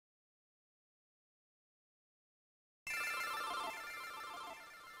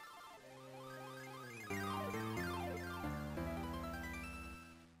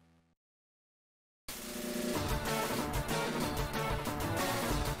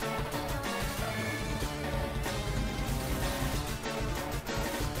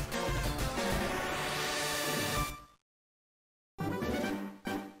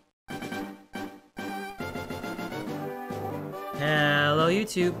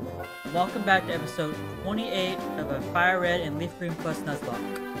YouTube, welcome back to episode 28 of a FireRed and LeafGreen plus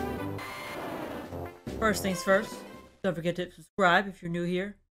Nuzlocke. First things first, don't forget to subscribe if you're new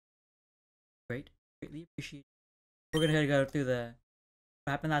here. Greatly appreciate it. We're gonna go through what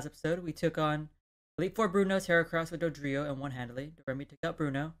happened last episode. We took on Elite 4 Bruno, Heracross with dodrio and one-handedly. Remy took out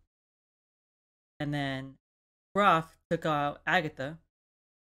Bruno. And then Groff took out Agatha.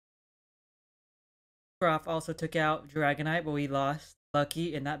 Groff also took out Dragonite, but we lost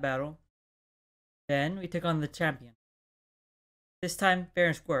Lucky in that battle. Then we took on the champion. This time fair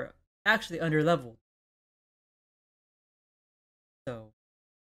and square. Actually under-leveled. So,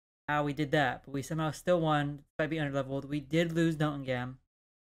 how we did that, but we somehow still won despite being under-leveled. We did lose Nottingham,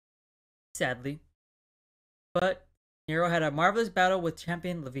 sadly. But Nero had a marvelous battle with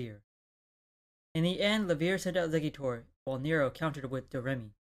champion Levere. In the end, Levere sent out Zegitor, while Nero countered with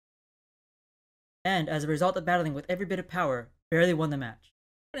Doremi. And as a result of battling with every bit of power, barely won the match.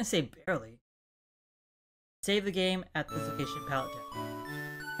 I'm gonna say barely. Save the game at this location pallet deck.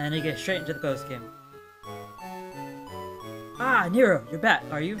 And then you get straight into the post game. Ah, Nero, you're back,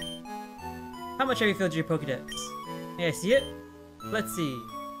 are you? How much have you filled your Pokédex? May I see it? Let's see.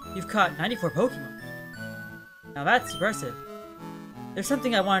 You've caught 94 Pokémon. Now that's impressive. There's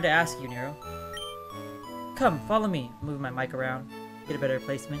something I wanted to ask you, Nero. Come, follow me. I'm moving my mic around. Get a better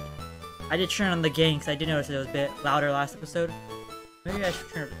placement. I did turn on the gain because I did notice it was a bit louder last episode. Maybe I should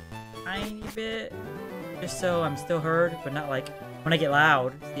turn it a tiny bit. Just so I'm still heard, but not like when I get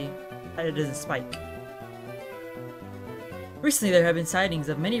loud. See? It doesn't spike. Recently there have been sightings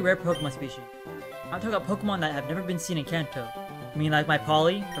of many rare Pokemon species. I'm talking about Pokemon that have never been seen in Kanto. You mean like my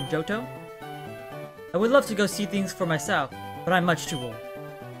Polly from Johto? I would love to go see things for myself, but I'm much too old.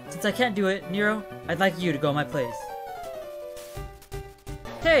 Since I can't do it, Nero, I'd like you to go my place.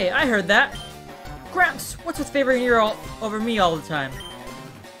 Hey, I heard that! Gramps, what's with favoring Nero over me all the time?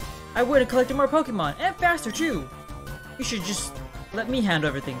 I would have collected more Pokemon, and faster too! You should just let me handle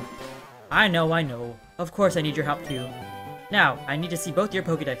everything. I know. Of course I need your help too. Now, I need to see both your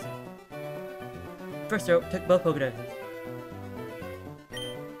Pokédexes. First I took both Pokédexes.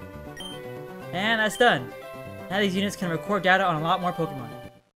 And that's done. Now these units can record data on a lot more Pokemon.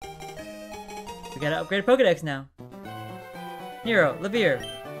 We gotta upgrade Pokédex now. Nero, Levere,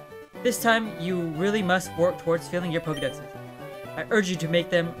 this time you really must work towards filling your Pokédexes. I urge you to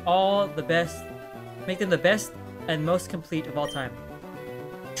make them the best and most complete of all time.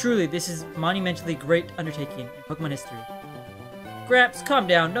 Truly, this is a monumentally great undertaking in Pokemon history. Gramps, calm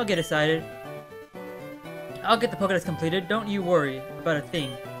down, don't get excited. I'll get the Pokédex completed, don't you worry about a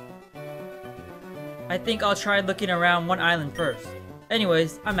thing. I think I'll try looking around one island first.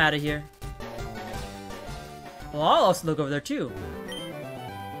 Anyways, I'm out of here. Well, I'll also look over there too.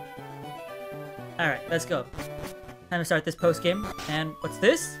 Alright, let's go. Time to start this post-game. And what's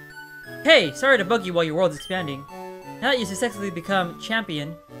this? Hey, sorry to bug you while your world's expanding. Now that you successfully become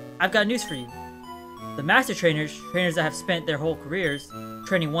champion, I've got news for you. The master trainers that have spent their whole careers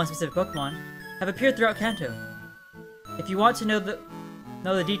training one specific Pokemon, have appeared throughout Kanto. If you want to know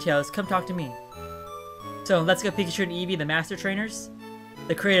the details, come talk to me. So let's go Pikachu and Eevee, the master trainers.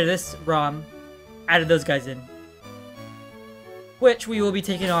 The creator of this ROM added those guys in, which we will be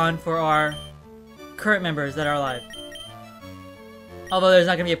taking on for our current members that are alive. Although there's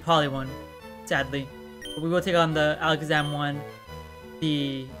not going to be a Poly one, sadly. But we will take on the Alakazam one,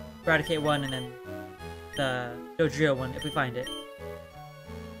 the Raticate one, and then the Dodrio one if we find it.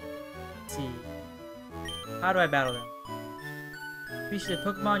 Let's see. How do I battle them? Species of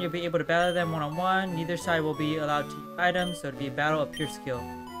Pokemon, you'll be able to battle them one-on-one. Neither side will be allowed to use items, so it'll be a battle of pure skill.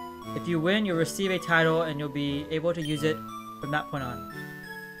 If you win, you'll receive a title and you'll be able to use it from that point on.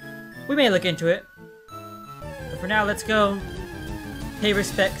 We may look into it. But for now, let's go pay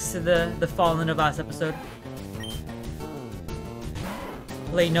respects to the fallen of last episode.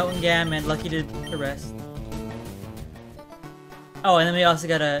 Play Nottingham and Lucky to the rest. Oh, and then we also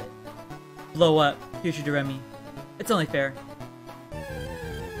gotta blow up future Doremi. It's only fair.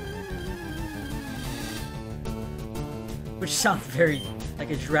 Which sounds very like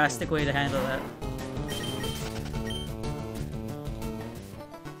a drastic way to handle that.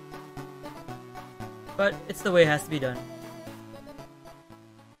 But it's the way it has to be done.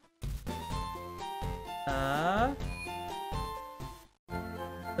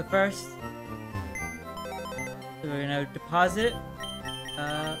 So first, we're gonna deposit.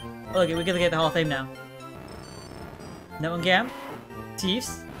 Okay, we can look at the Hall of Fame now. Nottingham,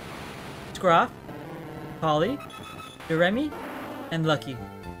 Teefs, Scruff, Polly, Doremi, and Lucky.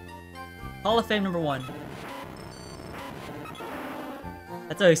 Hall of Fame number 1.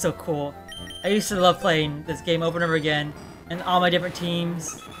 That's always so cool. I used to love playing this game over and over again. And all my different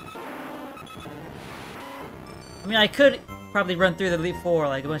teams. I mean, I could probably run through the Elite Four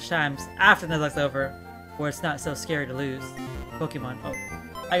like a bunch of times after the Nuzlocke's over, where it's not so scary to lose Pokemon. Oh,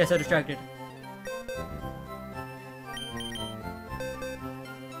 I got so distracted.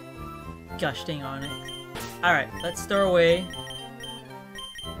 Gosh dang on it. Alright, let's store away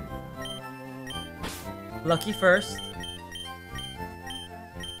Lucky first.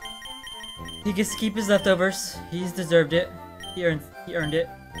 He gets to keep his leftovers. He's deserved it. He earned it.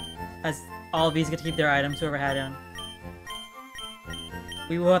 As all of these get to keep their items, whoever had them.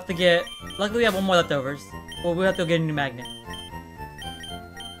 We will have to get... Luckily we have one more leftovers. Well, we'll have to get a new magnet.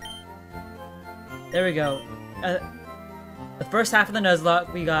 There we go. The first half of the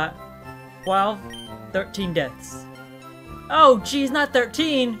Nuzlocke, we got 12, 13 deaths. Oh, geez, not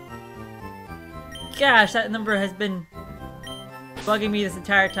 13! Gosh, that number has been bugging me this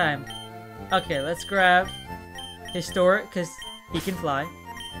entire time. Okay, let's grab Historic, because he can fly.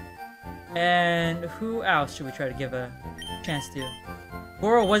 And who else should we try to give a chance to?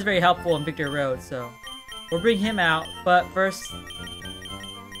 Goro was very helpful in Victory Road, so we'll bring him out. But first,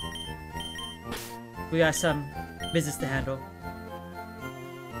 we got some business to handle.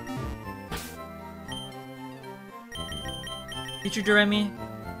 Teacher Jeremy,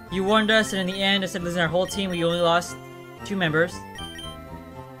 you warned us, and in the end, instead of losing our whole team, we only lost 2 members.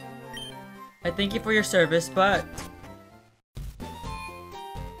 I thank you for your service, but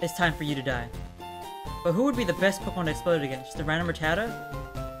it's time for you to die. But who would be the best Pokemon to explode against? Just a random Rattata?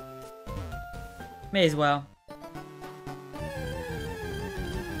 May as well.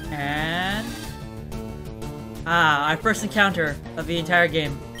 And... our first encounter of the entire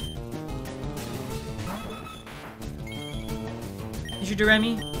game. Teacher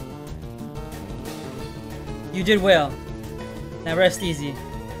Doremi, you did well. Now rest easy.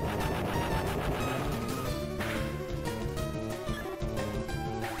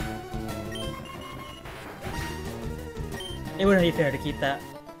 It wouldn't be fair to keep that.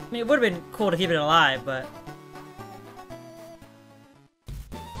 I mean, it would have been cool to keep it alive, but...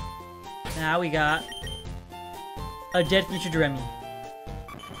 Now we got a dead future Doremi,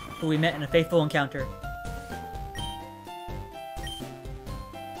 who we met in a faithful encounter.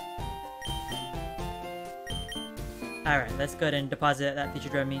 Alright, let's go ahead and deposit that future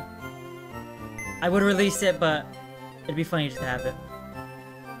Doremi. I would release it, but it'd be funny just to have it.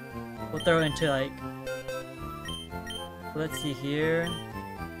 We'll throw it into, like... Let's see here...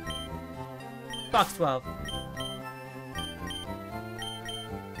 Box 12.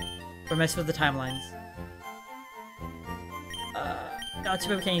 We're messing with the timelines. Not too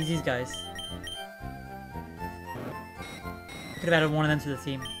bad we can't use these guys. Could have added one of them to the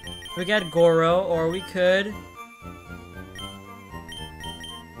team. We could add Goro, or we could...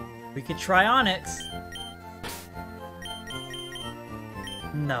 try Onyx.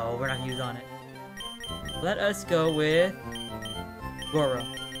 No, we're not gonna use Onyx. Let us go with Goro.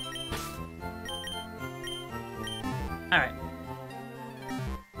 Alright.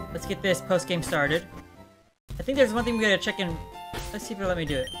 Let's get this post-game started. I think there's one thing we gotta check in. Let's see if it'll let me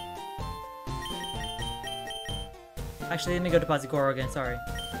do it. Actually, let me go deposit Goro again, sorry.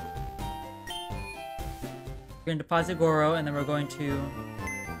 We're gonna deposit Goro, and then we're going to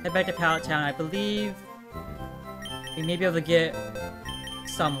head back to Pallet Town. I believe we may be able to get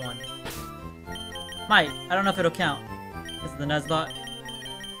someone. Might. I don't know if it'll count. This is the Nuzlocke.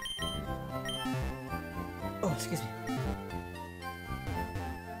 Oh, excuse me.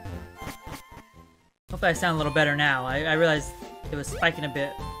 Hopefully I sound a little better now. I realized it was spiking a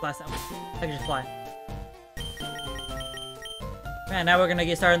bit last time. I could just fly. Man, now we're gonna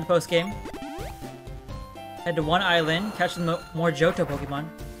get started in the post game. Head to one island, catch some more Johto Pokemon.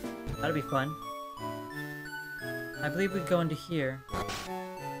 That'll be fun. I believe we go into here.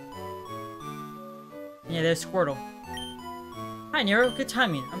 Yeah, there's Squirtle. Hi, Nero. Good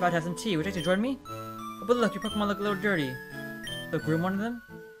timing. I'm about to have some tea. Would you like to join me? Oh, but look, your Pokemon look a little dirty. So groom one of them?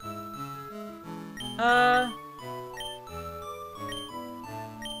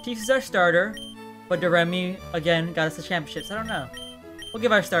 Chief is our starter, but Doremi, again, got us the championships. I don't know. We'll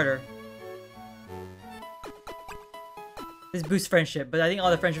give our starter. This boosts friendship, but I think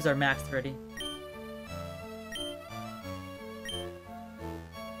all the friendships are maxed already.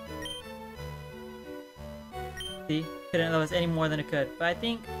 See? Couldn't love us any more than it could. But I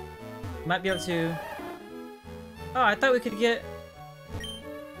think we might be able to... Oh, I thought we could get...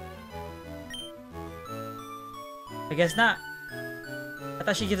 I guess not. I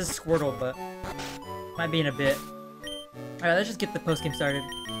thought she'd give us a Squirtle, but... Might be in a bit. Alright, let's just get the post-game started.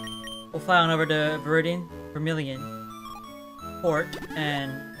 We'll fly on over to Vermilion Port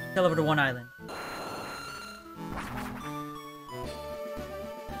and sail over to one island.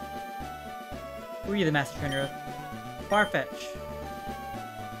 Who are you the master trainer of? Farfetch.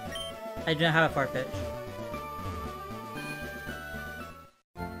 I do not have a Farfetch.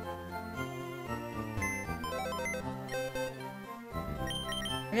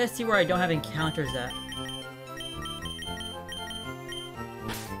 I gotta see where I don't have encounters at.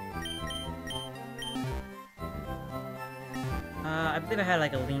 I believe I had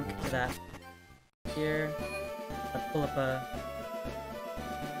like a link to that. Here, I'll pull up a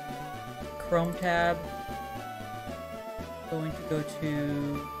Chrome tab. Going to go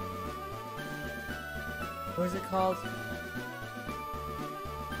to, what is it called?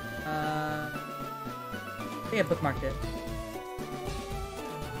 I think I bookmarked it.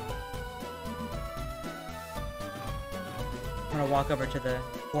 I'm gonna walk over to the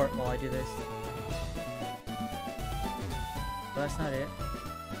port while I do this. But that's not it.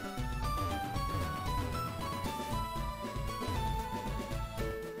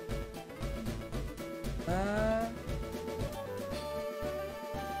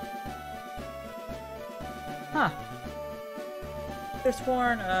 Huh. There's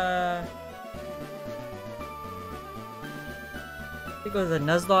sworn, I think it was a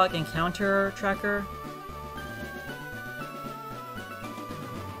Nuzlocke encounter tracker.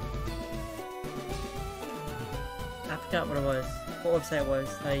 I forgot what it was. What website it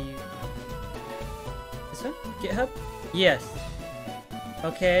was that I used. This one? GitHub? Yes.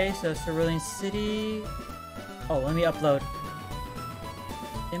 Okay, so Cerulean City. Oh, let me upload.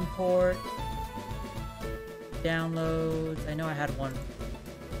 Import. Downloads. I know I had one.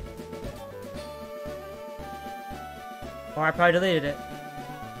 Or I probably deleted it.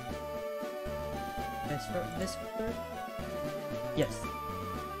 Did I start this folder? Yes.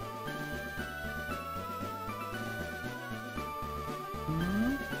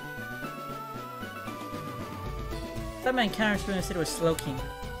 I thought my encounter screen said it was Slow King.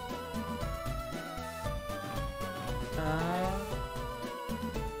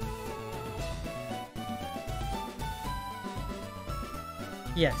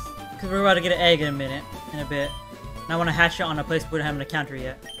 Yes, because we're about to get an egg in a bit. And I want to hatch it on a place where we don't have an encounter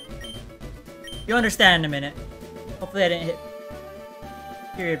yet. You'll understand in a minute. Hopefully I didn't hit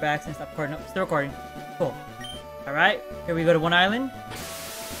period by accident. Stop recording. Nope, still recording. Cool. Alright, here we go to one island.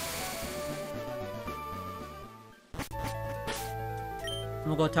 And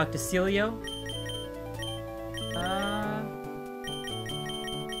we'll go talk to Celio.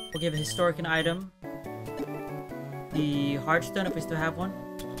 We'll give a historic an item. The Heartstone, if we still have one.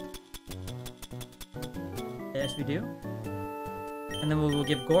 Yes, we do. And then we'll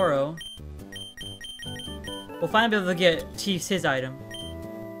give Goro. We'll finally be able to get Chief's his item.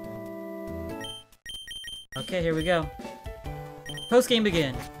 Okay, here we go. Post-game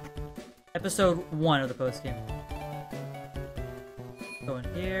begin. Episode 1 of the post-game. Go in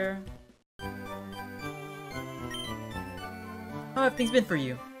here. How have things been for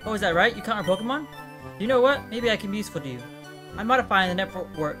you? Oh, is that right? You caught our Pokemon? You know what? Maybe I can be useful to you. I'm modifying the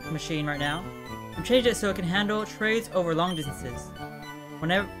network machine right now. I'm changing it so it can handle trades over long distances. When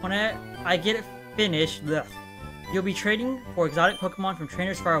I get it finished, you'll be trading for exotic Pokemon from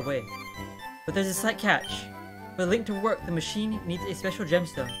trainers far away. But there's a slight catch. For the link to work, the machine needs a special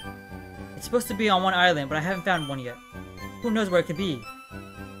gemstone. It's supposed to be on one island, but I haven't found one yet. Who knows where it could be?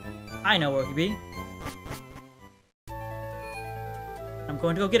 I know where it could be. I'm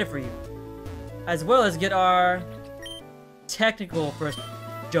going to go get it for you. As well as get our technical first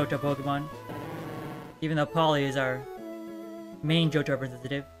Johto Pokemon. Even though Polly is our main Johto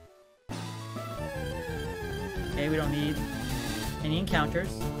representative. Okay, we don't need any encounters.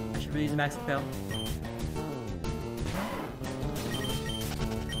 I should really use the Max Repel.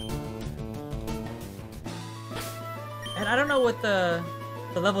 And I don't know what the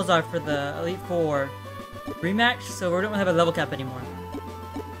levels are for the Elite Four rematch, so we don't have a level cap anymore.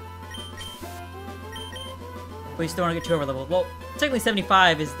 We still want to get 2 over level. Well, technically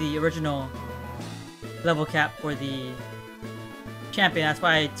 75 is the original level cap for the champion. That's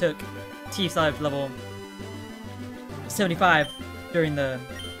why I took Chief's level 75 during the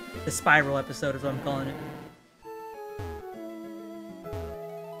spiral episode is what I'm calling it.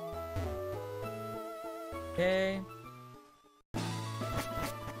 Okay.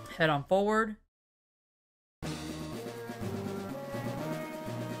 Head on forward.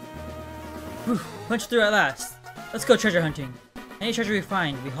 Whew, punch through at last. Let's go treasure hunting. Any treasure we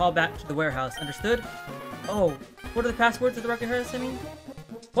find, we haul back to the warehouse. Understood? Oh, what are the passwords of the record here, Sammy?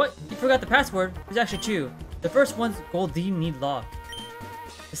 What? You forgot the password? There's actually 2. The first one's Goldeen Need Lock.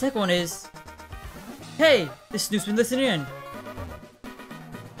 The second one is... Hey! This snoop's been listening in.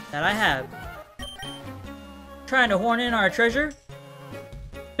 That I have. Trying to horn in our treasure?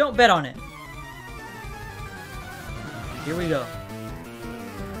 Don't bet on it. Here we go.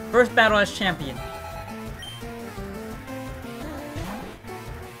 First battle as champion.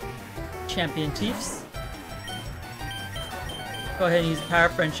 Champion Chiefs. Go ahead and use Power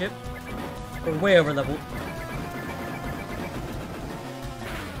of Friendship. We're way over leveled.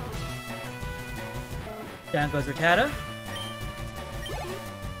 Down goes Rattata.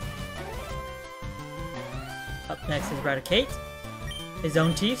 Up next is Raticate. His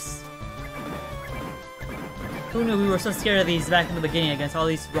own Chiefs. Who knew we were so scared of these back in the beginning against all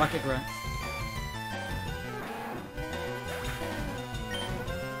these rocket grunts?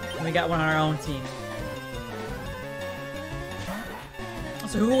 And we got one on our own team.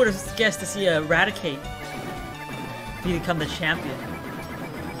 So who would have guessed to see a Raticate become the champion?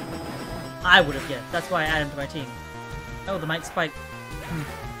 I would have guessed. That's why I added him to my team. Oh, the Might Spike.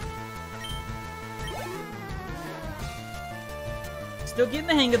 Still getting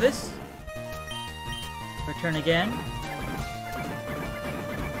the hang of this. Return again.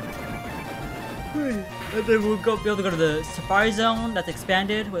 And then we'll be able to go to the Safari Zone that's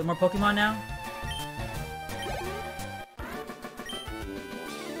expanded with more Pokemon now.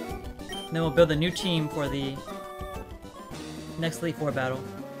 And then we'll build a new team for the next Elite Four battle.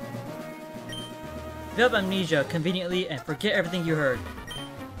 Develop amnesia conveniently and forget everything you heard.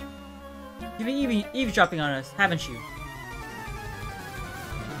 You've been eavesdropping on us, haven't you?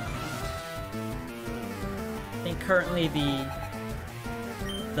 I think currently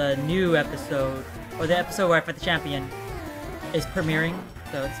the new episode, or the episode where I fight the champion, is premiering,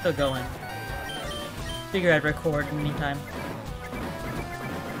 so it's still going. Figure I'd record in the meantime.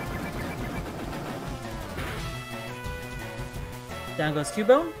 Down goes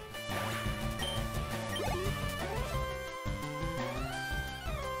Cubone.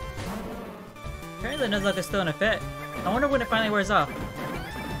 Apparently the Nuzlocke is still in effect. I wonder when it finally wears off. Do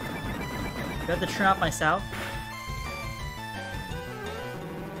I have to turn off my South?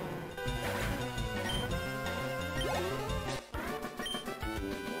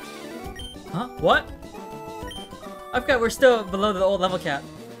 Huh? What? I forgot we're still below the old level cap.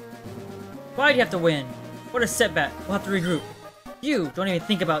 Why'd you have to win? What a setback. We'll have to regroup. You don't even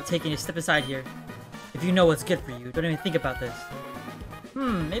think about taking a step aside here. If you know what's good for you, don't even think about this.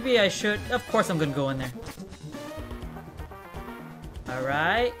 Maybe I should. Of course I'm gonna go in there.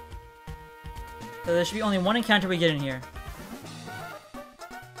 Alright. So there should be only one encounter we get in here.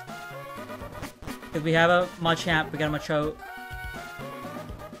 Because we have a Machamp, we got a Machote.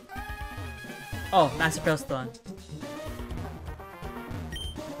 Oh, Master Pearl's still on.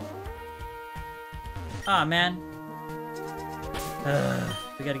 Ah, man.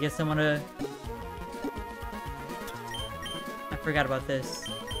 We gotta get someone to... I forgot about this.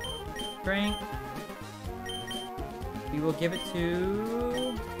 Drink. We will give it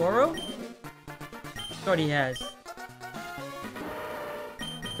to... Goro? That's what he has.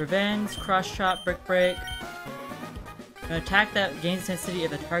 Revenge, Cross Chop, Brick Break. An attack that gains intensity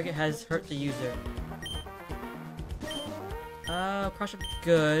if the target has hurt the user. Cross Chop,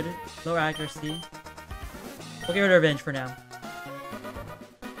 good. Lower accuracy. We'll get rid of Revenge for now.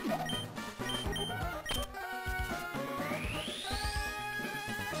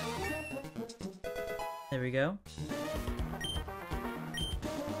 There we go.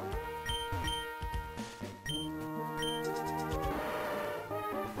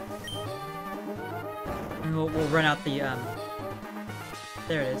 And we'll run out the,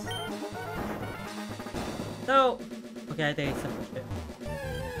 there it is. So, okay, I think it's simple shit.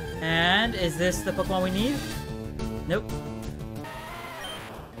 And, is this the Pokemon we need? Nope.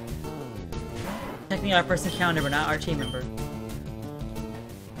 Technically our first encounter, but not our team member.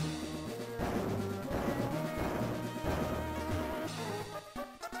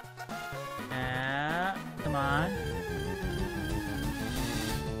 Come on.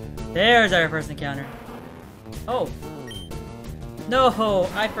 There's our first encounter. Oh. No,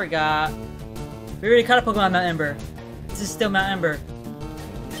 I forgot. We already caught a Pokemon on Mount Ember. This is still Mount Ember.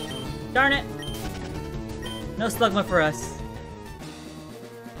 Darn it. No Slugma for us.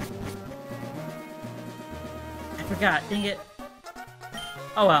 I forgot, dang it.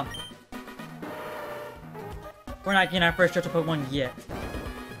 Oh well. We're not getting our first Johto Pokemon yet.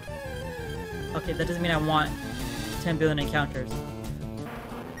 Okay, that doesn't mean I want 10 billion encounters.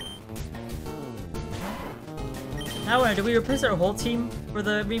 Now I wonder, do we replace our whole team for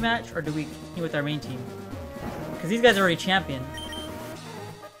the rematch, or do we continue with our main team? Because these guys are already champions.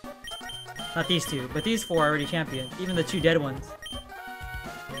 Not these two, but these four are already champions. Even the two dead ones.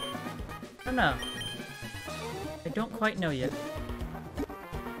 I don't know. I don't quite know yet.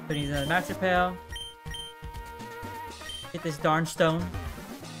 But he's a Master Pail. Get this darn stone.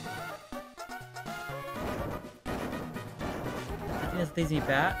 path leads me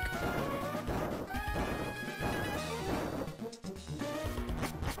back.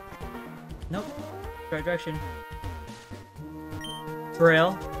 Nope. Right direction.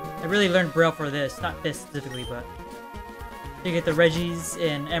 Braille. I really learned Braille for this. Not this specifically, but... You get the Reggies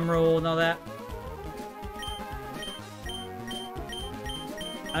and Emerald and all that.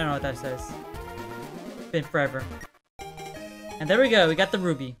 I don't know what that says. It's been forever. And there we go. We got the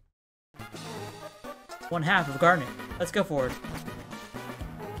Ruby. 1/2 of Garnet. Let's go forward.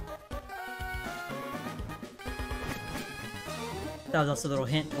 That was also a little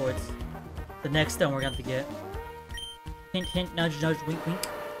hint towards the next stone we're going to get. Hint, hint, nudge, nudge, wink, wink.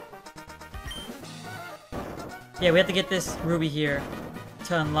 Yeah, we have to get this ruby here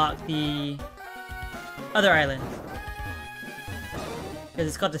to unlock the other island. Because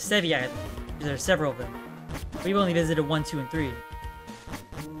it's called the Sevii Islands. There are several of them. We've only visited 1, 2, and 3.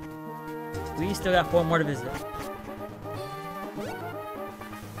 We still got 4 more to visit.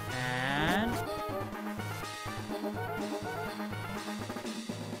 And...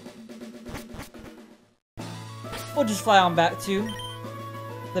 we'll just fly on back to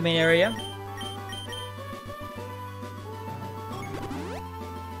the main area.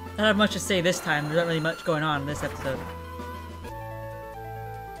 Not have much to say this time. There's not really much going on in this episode.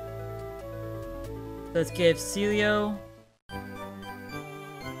 Let's give Celio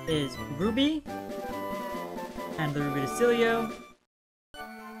his ruby, and the ruby to Celio.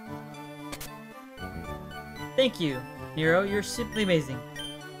 Thank you, Nero. You're simply amazing.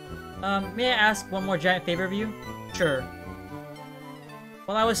 May I ask one more giant favor of you? Sure.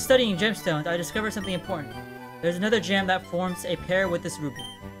 While I was studying gemstones, I discovered something important. There's another gem that forms a pair with this ruby.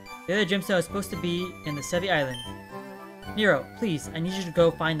 The other gemstone is supposed to be in the Sevii Islands. Nero, please, I need you to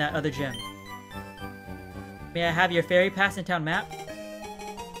go find that other gem. May I have your ferry pass and town map?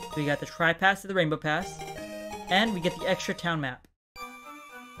 We got the tri-pass to the rainbow pass, and we get the extra town map.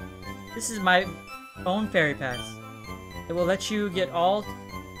 This is my own ferry pass. It will let you get to all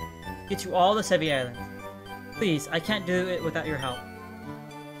the Sevii Islands. Please, I can't do it without your help.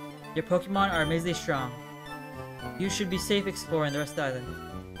 Your Pokemon are amazingly strong. You should be safe exploring the rest of the island.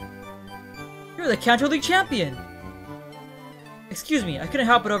 You're the Kanto League champion! Excuse me, I couldn't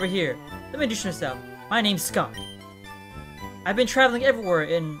help it over here. Let me introduce myself. My name's Scott. I've been traveling everywhere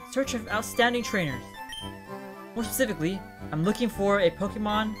in search of outstanding trainers. More specifically, I'm looking for a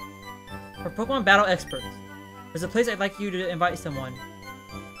Pokemon battle experts. There's a place I'd like you to invite someone.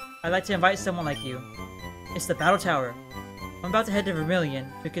 I'd like to invite someone like you. It's the Battle Tower. I'm about to head to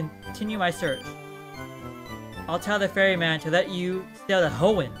Vermilion to continue my search. I'll tell the ferryman to let you sail to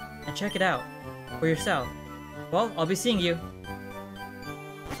Hoenn and check it out for yourself. Well, I'll be seeing you.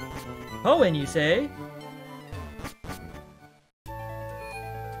 Hoenn, you say?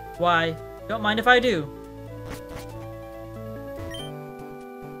 Why, don't mind if I do.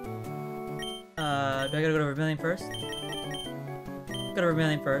 Do I gotta go to Vermilion first? Go to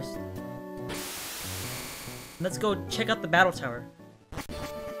Vermilion first. Let's go check out the Battle Tower.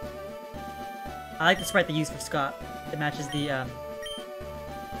 I like the sprite they use for Scott. It matches the,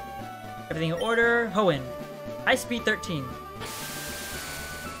 everything in order. Hoenn. High speed 13.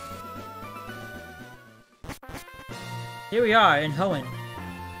 Here we are in Hoenn.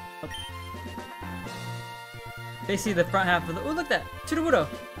 Oh. Basically the front half of the— oh, look at that! Tsurubudo!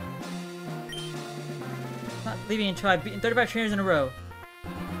 Not leaving until I've beaten 35 trainers in a row.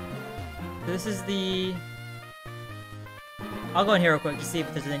 So this is the... I'll go in here real quick to see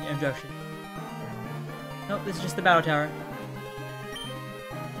if there's any introduction. Nope, this is just the Battle Tower.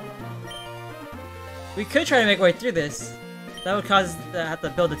 We could try to make our way through this. That would cause us to have to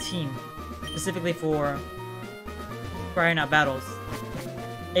build a team. Specifically for firing out battles.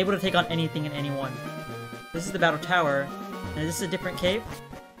 Able to take on anything and anyone. This is the Battle Tower. And is this a different cave?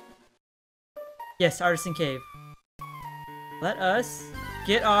 Yes, Artisan Cave. Let us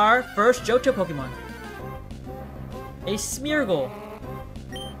get our first Johto Pokemon. A Smeargle.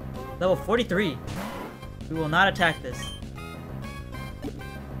 Level 43. We will not attack this.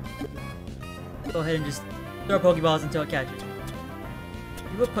 Go ahead and just throw Pokeballs until it catches.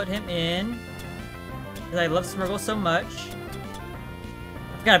 We will put him in, because I love Smeargle so much.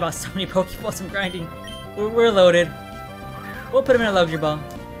 I forgot about so many Pokeballs I'm grinding. We're loaded. We'll put him in a Luxury Ball.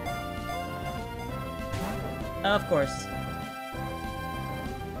 Of course.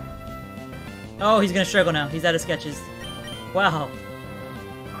 Oh, he's gonna struggle now. He's out of sketches. Wow.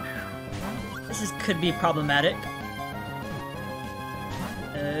 This could be problematic.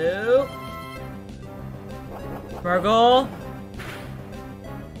 Oh. Smeargle.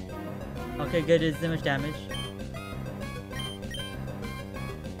 Okay, good. It's damage.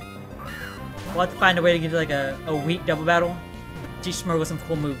 We'll have to find a way to get like a weak double battle. Teach Smurgle some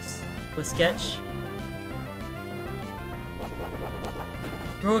cool moves. With Sketch.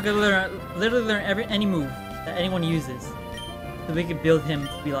 Smurgle can literally learn any move that anyone uses. So we can build him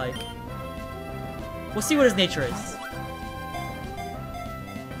to be like. We'll see what his nature is.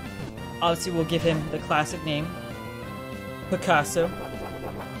 Obviously, we'll give him the classic name. Picasso.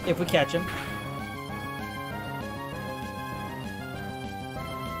 If we catch him.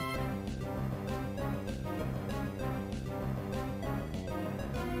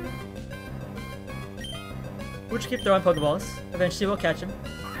 We'll just keep throwing Pokeballs. Eventually we'll catch him.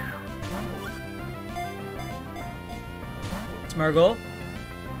 Smurgle.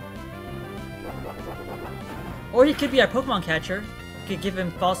 Or he could be our Pokemon catcher. We could give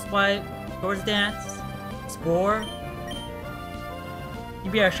him False Swipe, Swords Dance, Spore.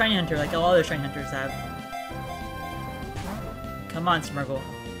 He'd be our Shiny Hunter like all other Shiny Hunters have. Come on, Smurgle.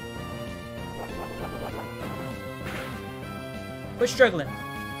 We're struggling.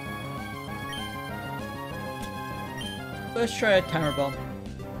 Let's try a Timer Ball.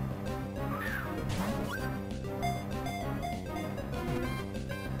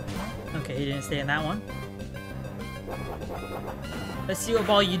 Okay, he didn't stay in that one. Let's see what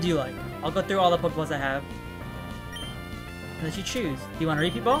ball you do like. I'll go through all the Pokeballs I have. And let you choose. Do you want a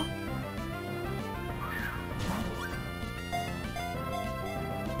repeat ball?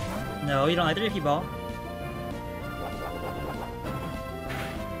 No, you don't like the repeat ball.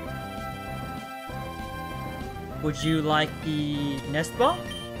 Would you like the Nest Ball?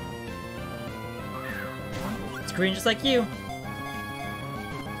 It's green just like you.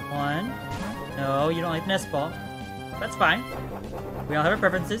 One. No, you don't like the Nest Ball. That's fine. We all have our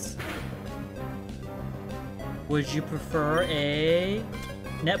preferences. Would you prefer a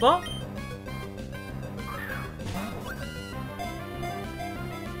Netball?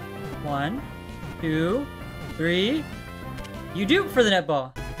 One, two, three. You do prefer the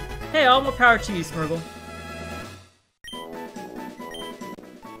Netball. Hey, all more power to you, Smurgle.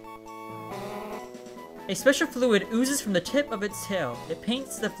 A special fluid oozes from the tip of its tail. It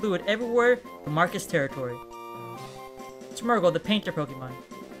paints the fluid everywhere to mark its territory. Smurgle, the painter Pokemon.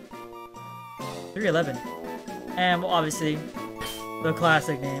 311. And, well, obviously, the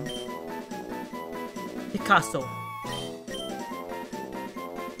classic name. Picasso.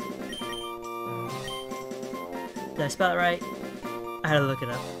 Did I spell it right? I had to look it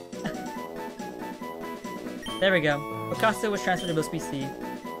up. There we go. Picasso was transferred to Mill C.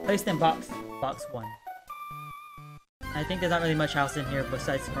 Placed in box 1. I think there's not really much else in here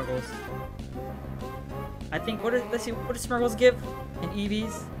besides Smurgles. I think, let's see, what do Smurgles give in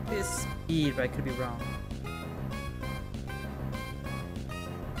EVs? It's speed, but I could be wrong.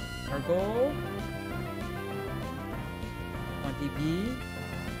 Smurgle. 20B.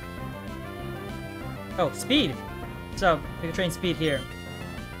 Oh, speed! So, we can train speed here.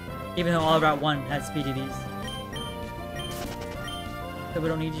 Even though all Route 1 has speed EVs. So we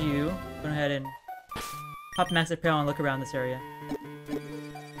don't need you. Go ahead and pop Max Apparel and look around this area.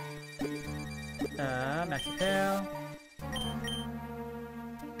 Max Apparel.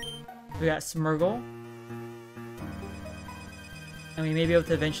 We got Smurgle. And we may be able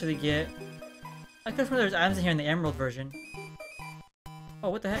to eventually get... I could have sworn there's items in here in the Emerald version. Oh,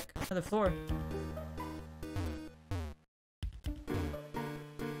 what the heck? Another floor.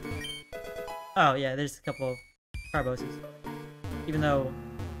 Oh, yeah, there's a couple of Carboses. Even though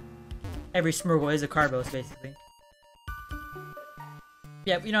every Smurgle is a Carbos, basically.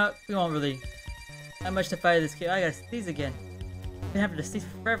 Yeah, you know, we won't really have much to fight this kid. I gotta sneeze again. Been having to sneeze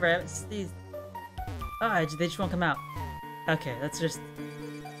forever. I haven't sneezed. Oh, they just won't come out. Okay, let's just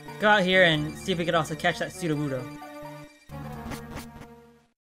go out here and see if we can also catch that Sudowoodo.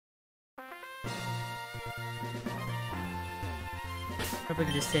 Or if we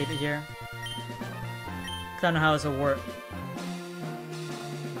could just save it here. I don't know how this will work.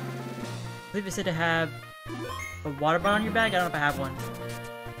 I believe it said to have a water bottle in your bag. I don't know if I have one.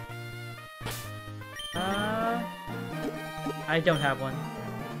 I don't have one.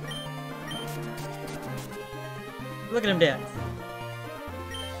 Look at him dance.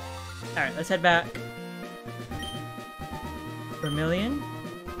 Alright, let's head back. Vermilion.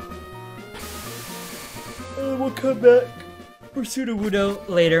 And we'll come back for Sudowoodo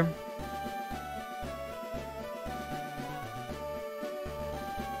later.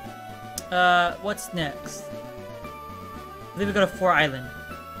 What's next? I believe we go to 4 Island.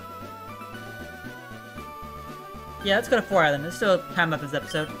 Yeah, let's go to 4 Island. There's still time left in this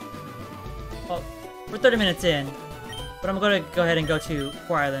episode. Well, we're 30 minutes in. But I'm gonna go ahead and go to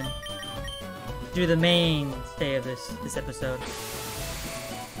 4 Island. Do the mainstay of this episode.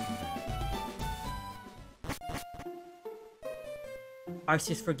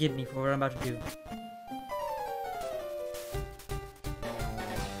 Arceus, forgive me for what I'm about to do.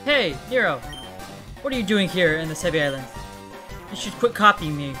 Hey, Nero! What are you doing here in the Sevii Islands? You should quit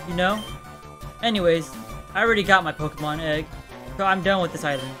copying me, you know? Anyways, I already got my Pokemon egg, so I'm done with this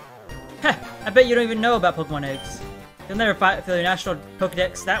island. Heh, I bet you don't even know about Pokemon eggs. You'll never fill your national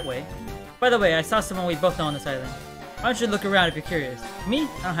Pokedex that way. By the way, I saw someone we both know on this island. Why don't you look around if you're curious? Me?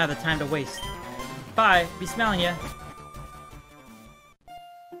 I don't have the time to waste. Bye, be smelling ya.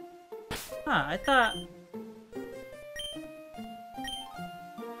 Huh, I thought...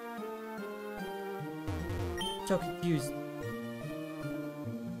 So confused.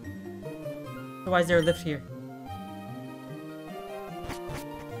 So why is there a lift here?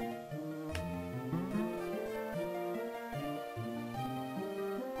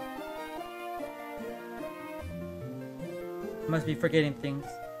 Must be forgetting things.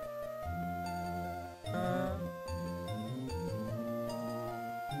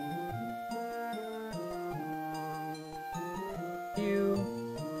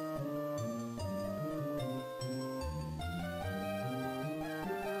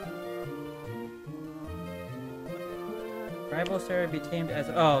 Rival Sarah be tamed as.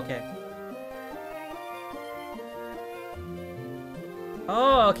 Oh, okay.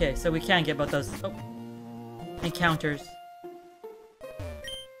 Oh, okay. So we can get both those encounters.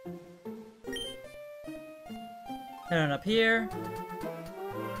 Head on up here.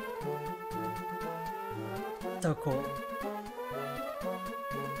 So cool.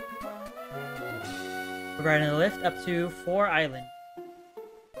 We're riding the lift up to 4 Island.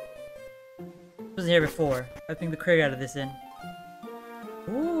 Wasn't here before. I think the crate out of this in.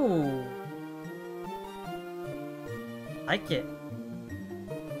 Ooh. Like it.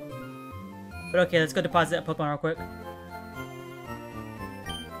 But okay, let's go deposit that Pokemon real quick.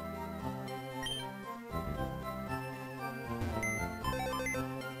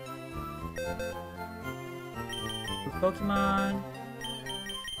 Pokemon.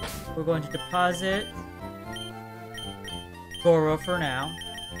 We're going to deposit Goro for now.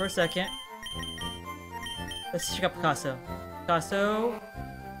 For a second. Let's check out Picasso. Picasso.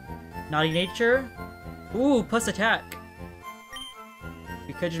 Naughty Nature. Ooh, plus attack.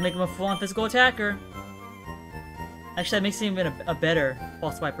 We could just make him a full-on physical attacker. Actually, that makes him even a better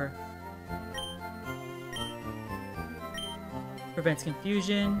Ball Swiper. Prevents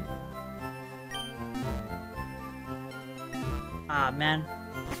confusion. Ah, man.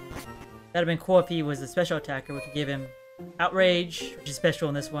 That'd have been cool if he was a special attacker. We could give him Outrage, which is special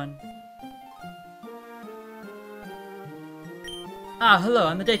in this one. Ah, hello,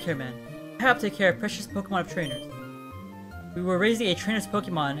 I'm the daycare man. I help take care of precious Pokemon of trainers. We were raising a trainer's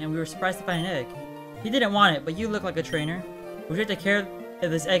Pokemon and we were surprised to find an egg. He didn't want it, but you look like a trainer. Would you take care of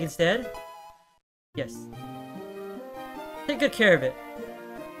this egg instead? Yes. Take good care of it.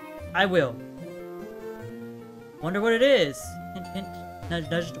 I will. Wonder what it is. Hint, hint. Nudge,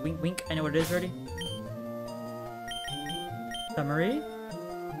 nudge. Wink, wink. I know what it is already. Summary.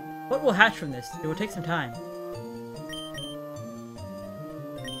 What will hatch from this? It will take some time.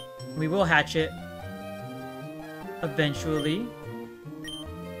 We will hatch it. Eventually.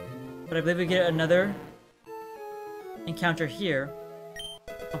 But I believe we get another encounter here.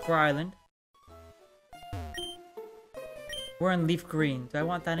 On 4 Island. We're in LeafGreen. Do I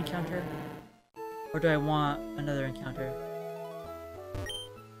want that encounter? Or do I want another encounter?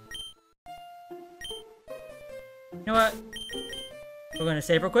 You know what? We're gonna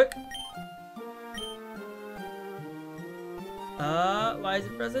save real quick. Why is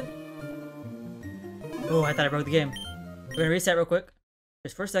it present? Oh, I thought I broke the game. We're gonna reset real quick.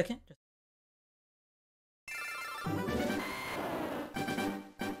 Just for a second.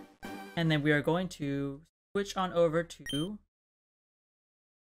 And then we are going to switch on over to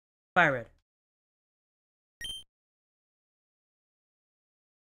FireRed.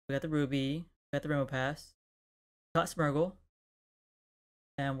 We got the Ruby, we got the Rainbow Pass, got Smirgle,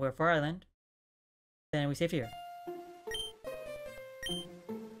 and we're 4 Island. Then we saved here.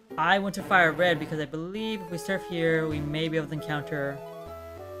 I went to FireRed because I believe if we surf here, we may be able to encounter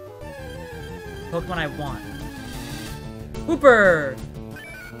Pokemon I want. Hooper!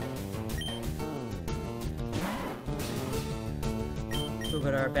 Move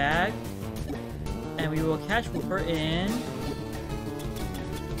it our bag. And we will catch Hooper in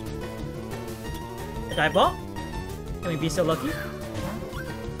a dive ball. Can we be so lucky?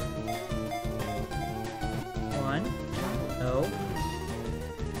 One. No.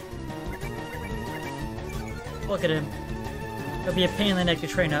 Look at him. It'll be a pain in the neck to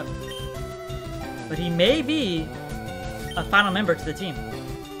train up. But he may be a final member to the team.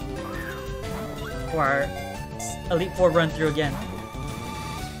 For our Elite Four run through again.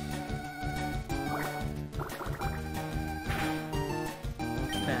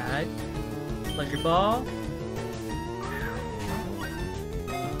 Load your ball.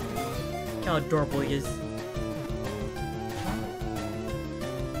 Look how adorable he is.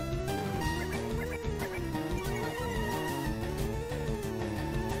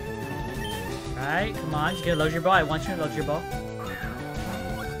 Alright, come on, just gonna load your ball. I want you to load your ball.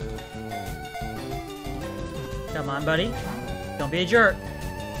 Come on, buddy. Don't be a jerk.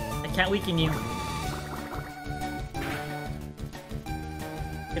 I can't weaken you.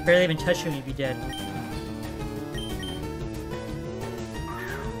 Could barely even touch you and you'd be dead.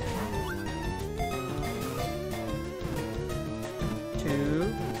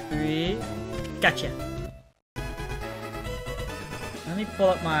 Two, three. Gotcha. Let me pull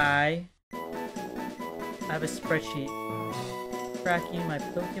up my... I have a spreadsheet. Tracking my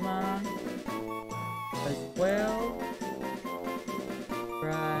Pokemon as well.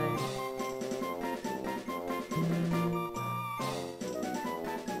 Right.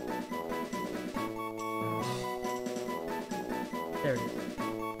 There it is.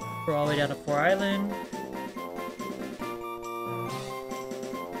 We're all the way down to Sevii Islands.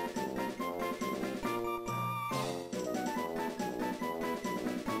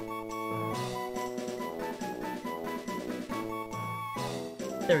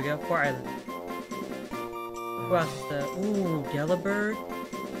 There we go, Sevii Islands. Who else is the... Ooh, Delibird.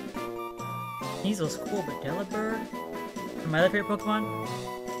 Sneasel's cool, but Delibird? My other favorite Pokemon?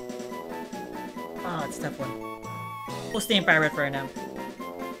 Oh, it's a tough one. We'll stay in FireRed for right now.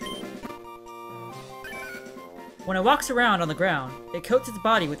 When it walks around on the ground, it coats its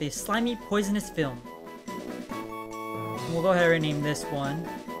body with a slimy, poisonous film. We'll go ahead and rename this one.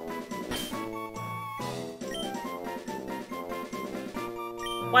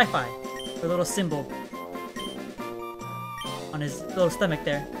 Wi-Fi, a little symbol on his little stomach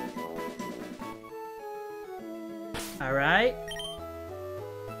there. Alright.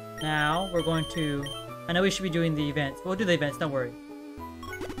 Now, we're going to... I know we should be doing the events. We'll do the events, don't worry.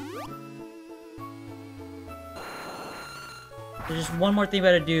 There's just one more thing we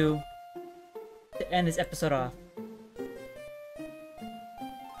gotta do to end this episode off.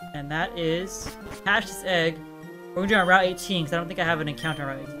 And that is... hatch this egg. We're gonna do it on Route 18, because I don't think I have an encounter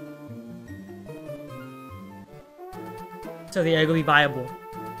on Route 18. So the egg will be viable.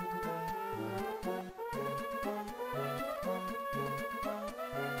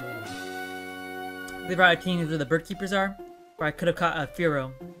 The Route 18 is where the bird keepers are, where I could have caught a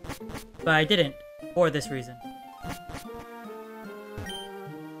Fearow, but I didn't, for this reason.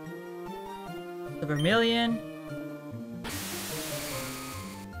 The Vermilion.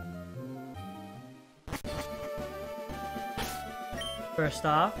 First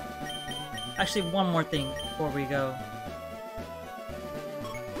off, actually one more thing before we go.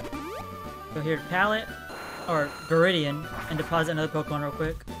 Go here to Pallet, or Viridian, and deposit another Pokemon real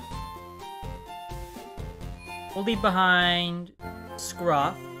quick. We'll leave behind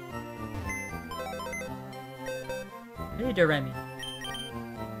Scruff. Maybe Doremi.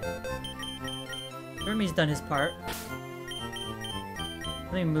 Doremi's done his part.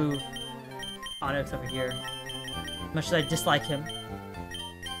 Let me move Onyx over here. As much as I dislike him.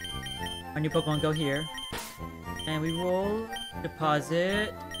 Our new Pokemon go here. And we will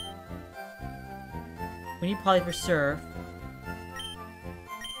deposit... We need Poly for Surf.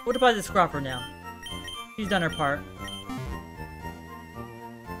 We'll deposit Scruff for now. She's done her part.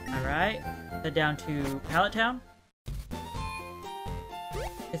 Alright. Head down to Pallet Town.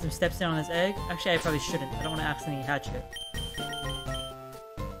 Get some steps in on this egg. Actually, I probably shouldn't. I don't want to accidentally hatch it.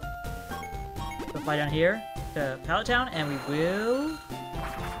 So fly down here to Pallet Town, and we will...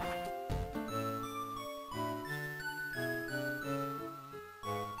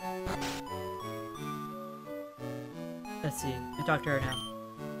 Let's see. I talk to her now.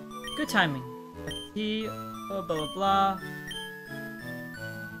 Good timing. Tea, blah blah blah blah.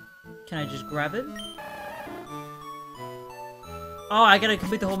 Can I just grab it? Oh, I gotta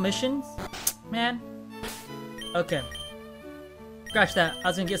complete the whole missions? Man. Okay. Scratch that. I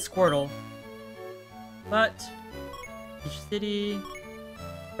was gonna get Squirtle. But... Beach City...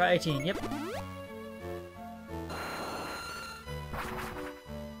 Route 18, yep.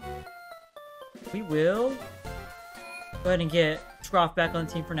 We will... Go ahead and get Scruff back on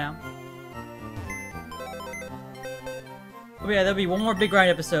the team for now. Oh yeah, there'll be one more big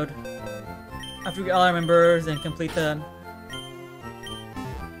grind episode. After we get all our members and complete the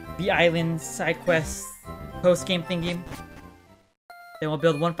island side quest post-game thingy. Then we'll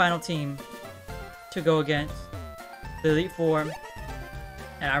build one final team to go against the Elite Four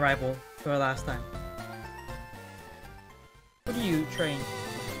and our rival for the last time. What do you train?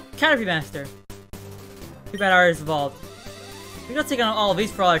 Caterpie Master. Too bad ours evolved. We're gonna take on all of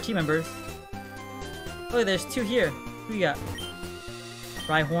these for all our team members. Oh, there's two here. Who you got?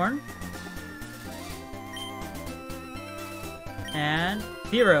 Rhyhorn. And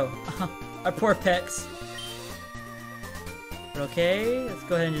Hero. Our poor Pex. But okay, let's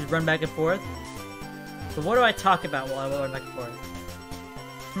go ahead and just run back and forth. So what do I talk about while I run back and forth?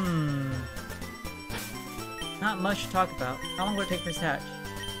 Not much to talk about. How long will it take for this hatch?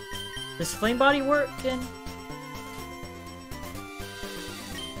 Does Flame Body work in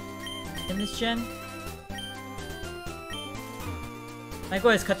this gen? I go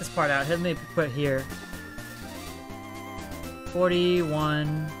ahead and cut this part out. Let me put it here.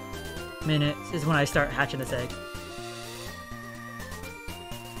 41 minutes is when I start hatching this egg.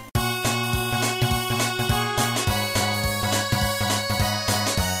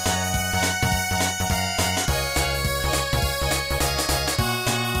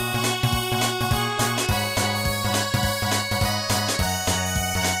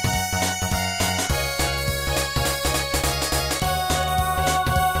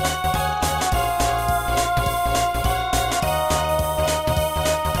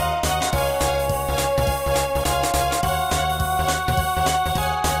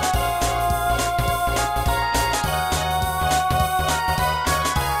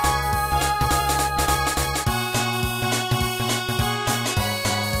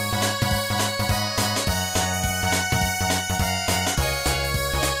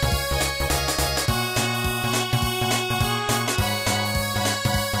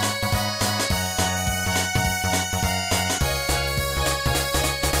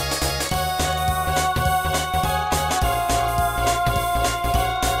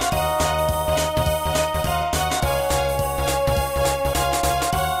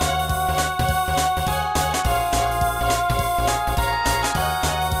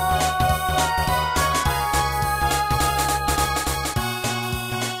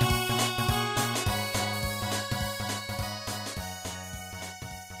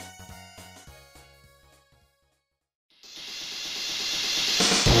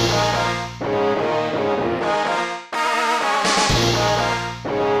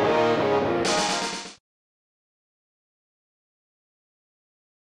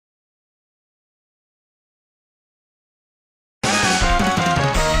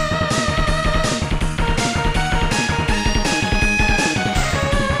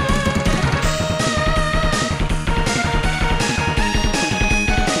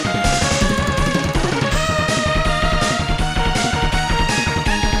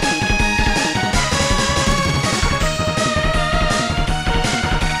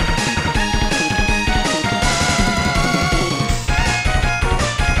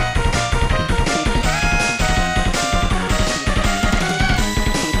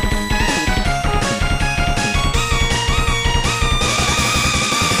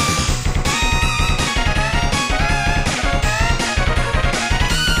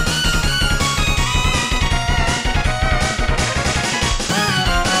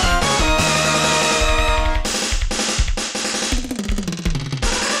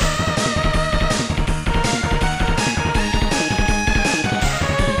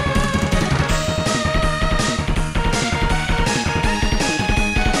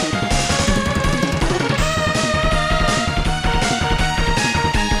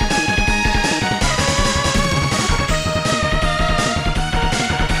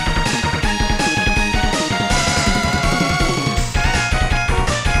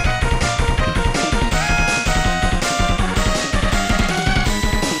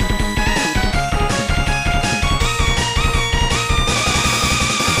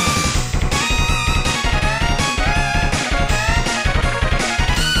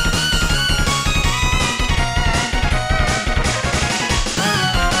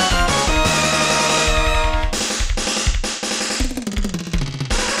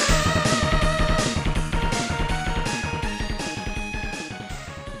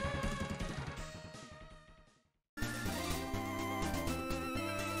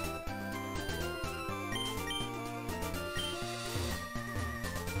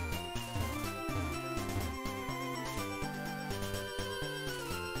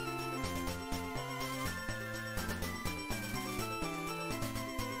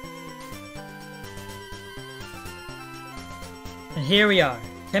 And here we are,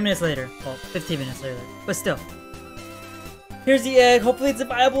 10 minutes later. Well, 15 minutes later, but still. Here's the egg. Hopefully it's a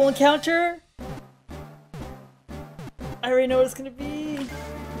viable encounter. I already know what it's gonna be.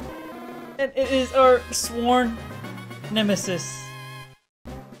 And it is our sworn nemesis.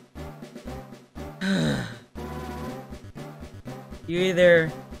 You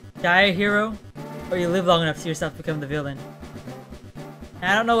either die a hero, or you live long enough to see yourself become the villain.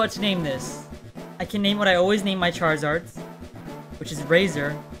 And I don't know what to name this. I can name what I always name my Charizards, which is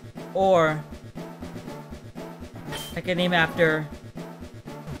Razor, or I can name after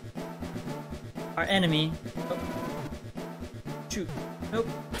our enemy. Oh. Shoot. Nope.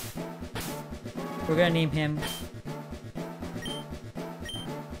 We're gonna name him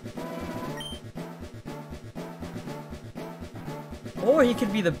or he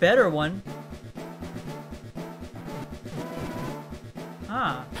could be the better one.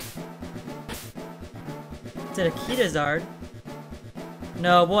 Ah. Instead of Kitazard.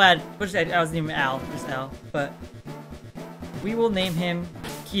 No, we'll just add, I was naming Al, just Al, but we will name him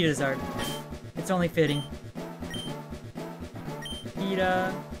Kitazard. It's only fitting.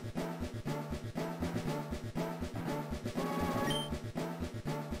 Kita.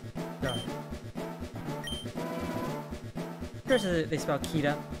 First, they spell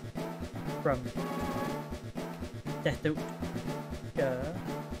Kita from Death Note.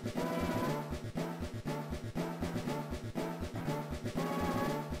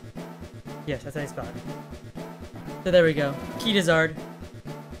 Yes, that's how they spell it. So there we go. Kitazard.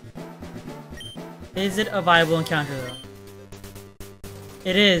 Is it a viable encounter though?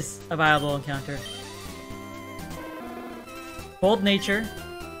 It is a viable encounter. Bold nature,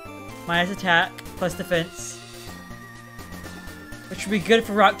 minus attack, plus defense. Which would be good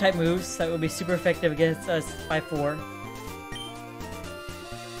for rock type moves, that would be super effective against us by 4.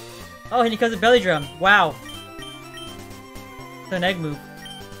 Oh, and he comes with Belly Drum. Wow. It's an egg move.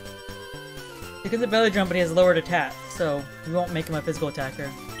 He comes with Belly Drum, but he has lowered attack, so we won't make him a physical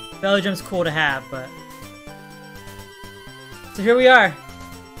attacker. Belly Drum's cool to have, but... So here we are.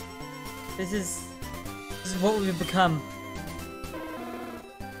 This is what we've become.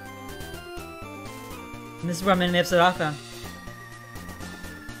 And this is where I'm ending the episode off on.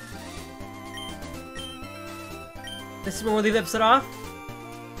 This is where we'll leave the episode off.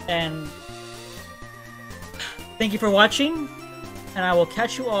 And thank you for watching. And I will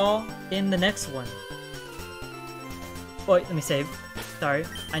catch you all in the next one. Oh, wait, let me save. Sorry.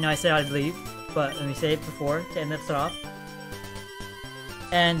 I know I said I'd leave, but let me save before to end the episode off.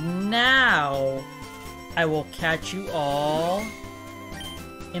 And now I will catch you all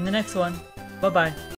in the next one. Bye-bye.